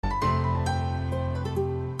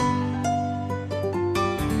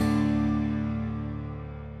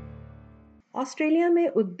Australia में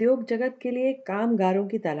उद्योग जगत के लिए कामगारों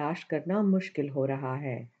की तलाश करना मुश्किल हो रहा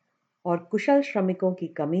है और कुशल श्रमिकों की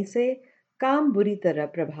कमी से काम बुरी तरह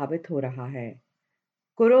प्रभावित हो रहा है।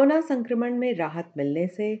 कोरोना संक्रमण में राहत मिलने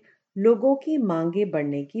से लोगों की मांगें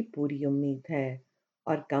बढ़ने की पूरी उम्मीद है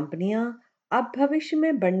और कंपनियां अब भविष्य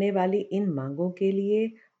में बढ़ने वाली इन मांगों के लिए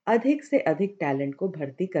अधिक से अधिक टैलेंट को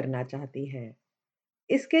भर्ती करना चाहती है।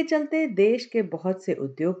 इसके चलते देश के बहुत से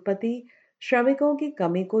उद्योगपति श्रमिकों की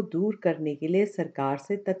कमी को दूर करने के लिए सरकार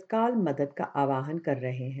से तत्काल मदद का आह्वान कर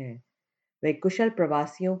रहे हैं। वे कुशल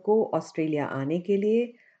प्रवासियों को ऑस्ट्रेलिया आने के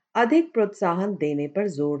लिए अधिक प्रोत्साहन देने पर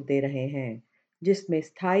जोर दे रहे हैं, जिसमें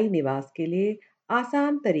स्थायी निवास के लिए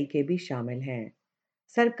आसान तरीके भी शामिल हैं।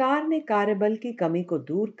 सरकार ने कार्यबल की कमी को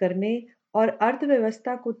दूर करने और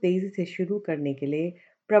अर्थव्यवस्था को तेजी से शुरू करने के लिए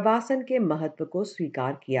प्रवासन के महत्व को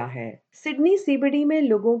स्वीकार किया है। सिडनी सीबीडी में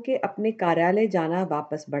लोगों के अपने कार्यालय जाना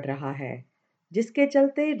वापस बढ़ रहा है, जिसके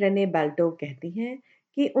चलते रेने बाल्टो कहती हैं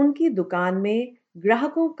कि उनकी दुकान में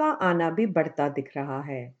ग्राहकों का आना भी बढ़ता दिख रहा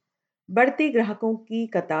है। बढ़ती ग्राहकों की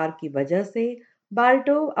कतार की वजह से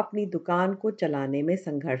बाल्टो अपनी दुकान को चलाने में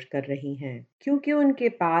संघर्ष कर रही हैं, क्योंकि उनके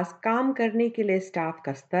पास काम करने के लिए स्टाफ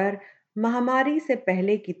का स्तर महामारी से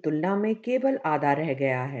पहले की तुलना में केवल आधा रह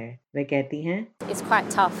गया है। वे कहती हैं, It's quite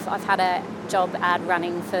tough. I've had a job ad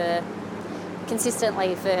running for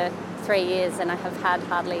consistently for 3 years and I have had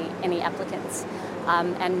hardly any applicants.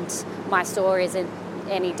 And my store isn't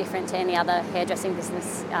any different to any other hairdressing business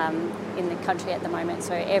in the country at the moment.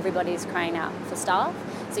 So everybody's crying out for staff.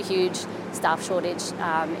 It's a huge staff shortage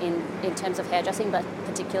in terms of hairdressing, but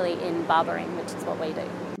particularly in barbering, which is what we do.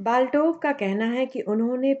 बाल्टोव का कहना है कि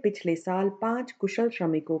उन्होंने पिछले साल 5 कुशल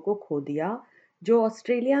श्रमिकों को खो दिया, जो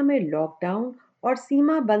ऑस्ट्रेलिया में लॉकडाउन और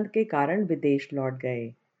सीमा बंद के कारण विदेश लौट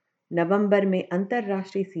गए। नवंबर में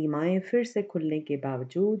अंतर्राष्ट्रीय सीमाएं फिर से खुलने के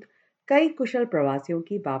बावजूद कई कुशल प्रवासियों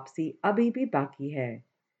की वापसी अभी भी बाकी है।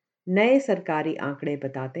 नए सरकारी आंकड़े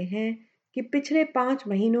बताते हैं कि पिछले 5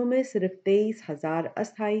 महीनों में सिर्फ 23,000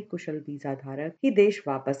 अस्थायी कुशल वीजा धारक ही देश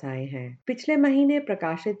वापस आए हैं। पिछले महीने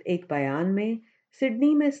प्रकाशित एक बयान में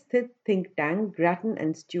सिडनी में स्थित थिंक टैंक ग्रैटन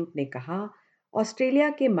इंस्टीट्यूट ने कहा, ऑस्ट्रेलिया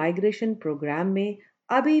के माइग्रेशन प्रोग्राम में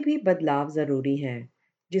अभी भी बदलाव जरूरी हैं,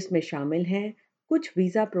 जिसमें शामिल हैं कुछ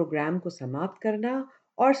वीजा प्रोग्राम को समाप्त करना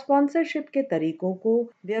और स्पॉन्सरशिप के तरीकों को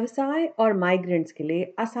व्यवसाय और माइग्रेंट्स के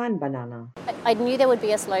लिए आसान बनाना। I knew there would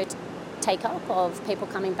be a slow take up of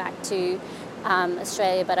people coming back to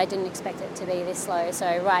Australia, but I didn't expect it to be this slow.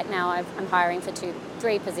 So right now I'm hiring for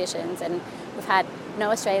 3 positions, and we've had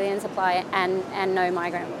no Australians apply and no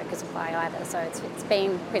migrant workers apply either. So it's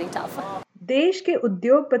been pretty tough. देश के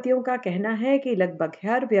उद्योगपतियों का कहना है कि लगभग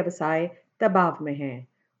हर व्यवसाय दबाव में है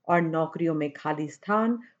और नौकरियों में खाली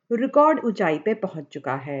स्थान रिकॉर्ड ऊंचाई पे पहुंच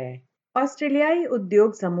चुका है। ऑस्ट्रेलियाई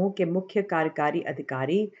उद्योग समूह के मुख्य कार्यकारी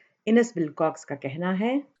अधिकारी इनेस विल्कॉक्स का कहना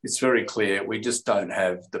है, It's very clear we just don't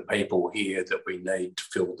have the people here that we need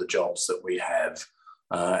to fill the jobs that we have.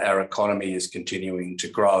 Our economy is continuing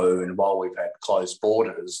to grow, and while we've had closed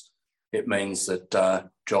borders, it means that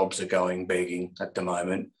jobs are going begging at the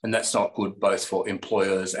moment, and that's not good both for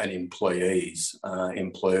employers and employees.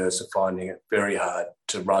 Employers are finding it very hard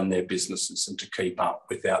to run their businesses and to keep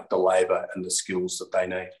up without the labour and the skills that they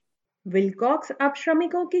need. Wilcox अब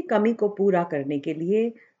श्रमिकों की कमी को पूरा करने के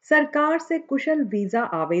लिए सरकार से कुशल वीजा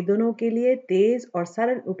आवेदनों के लिए तेज और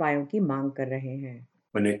सरल उपायों की मांग कर रहे हैं।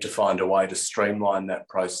 We need to find a way to streamline that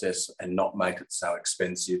process and not make it so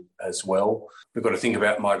expensive as well. We've got to think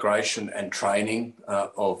about migration and training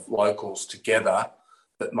of locals together,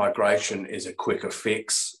 but migration is a quicker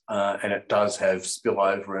fix and it does have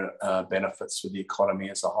spillover benefits for the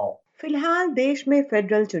economy as a whole. फिलहाल देश में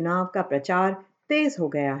federal चुनाव का प्रचार तेज हो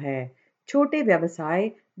गया है। छोटे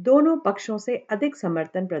व्यवसाय दोनों पक्षों से अधिक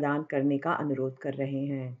समर्थन प्रदान करने का अनुरोध कर रहे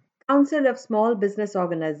हैं। Council of small business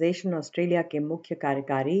organisation Australia के मुख्य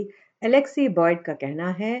कार्यकारी एलेक्सी बॉयड का कहना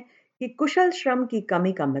है कि कुशल श्रम की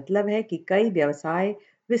कमी का मतलब है कि कई व्यवसाय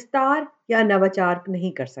विस्तार या नवाचार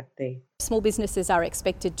नहीं कर सकते। Small businesses are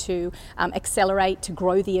expected to accelerate, to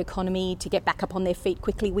grow the economy, to get back up on their feet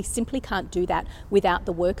quickly. We simply can't do that without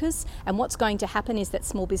the workers. And what's going to happen is that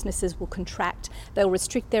small businesses will contract. They'll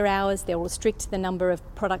restrict their hours, they'll restrict the number of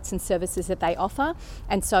products and services that they offer.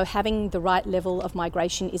 And so having the right level of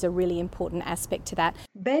migration is a really important aspect to that.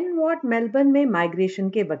 Ben what Melbourne में migration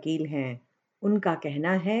के वकील हैं। उनका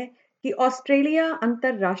कहना है कि Australia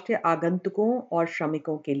अंतर्राष्ट्रीय आगंतुकों और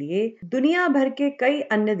श्रमिकों के लिए दुनिया भर के कई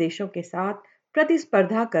अन्य देशों के साथ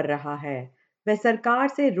प्रतिस्पर्धा कर रहा है। वह सरकार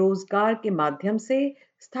से रोजगार के माध्यम से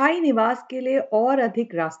स्थायी निवास के लिए और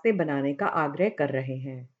अधिक रास्ते बनाने का आग्रह कर रहे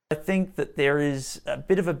हैं। I think that there is a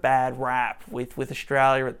bit of a bad rap with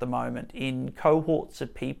Australia at the moment in cohorts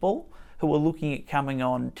of people who are looking at coming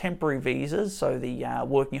on temporary visas, so the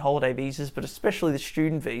working holiday visas, but especially the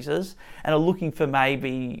student visas, and are looking for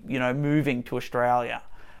maybe, moving to Australia.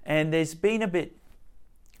 And there's been a bit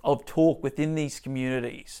of talk within these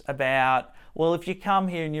communities about, well, if you come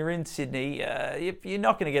here and you're in Sydney, you're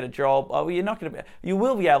not going to get a job. You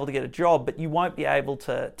will be able to get a job, but you won't be able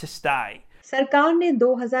to stay. सरकार ने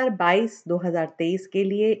 2022-2023 के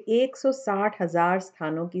लिए 160,000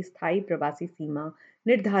 स्थानों की स्थायी प्रवासी सीमा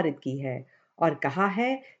निर्धारित की है और कहा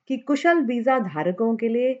है कि कुशल वीजा धारकों के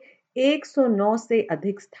लिए 109 से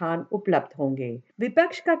अधिक स्थान उपलब्ध होंगे।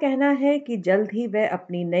 विपक्ष का कहना है कि जल्द ही वह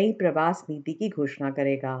अपनी नई प्रवास नीति की घोषणा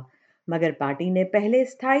करेगा, मगर पार्टी ने पहले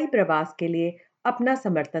स्थायी प्रवास के लिए अपना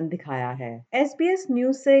समर्थन दिखाया है। SBS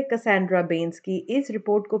न्यूज से कैसेंड्रा बेन्स की इस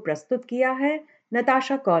रिपोर्ट को प्रस्तुत किया है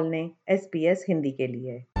नताशा कौल ने SBS हिंदी के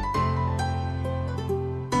लिए।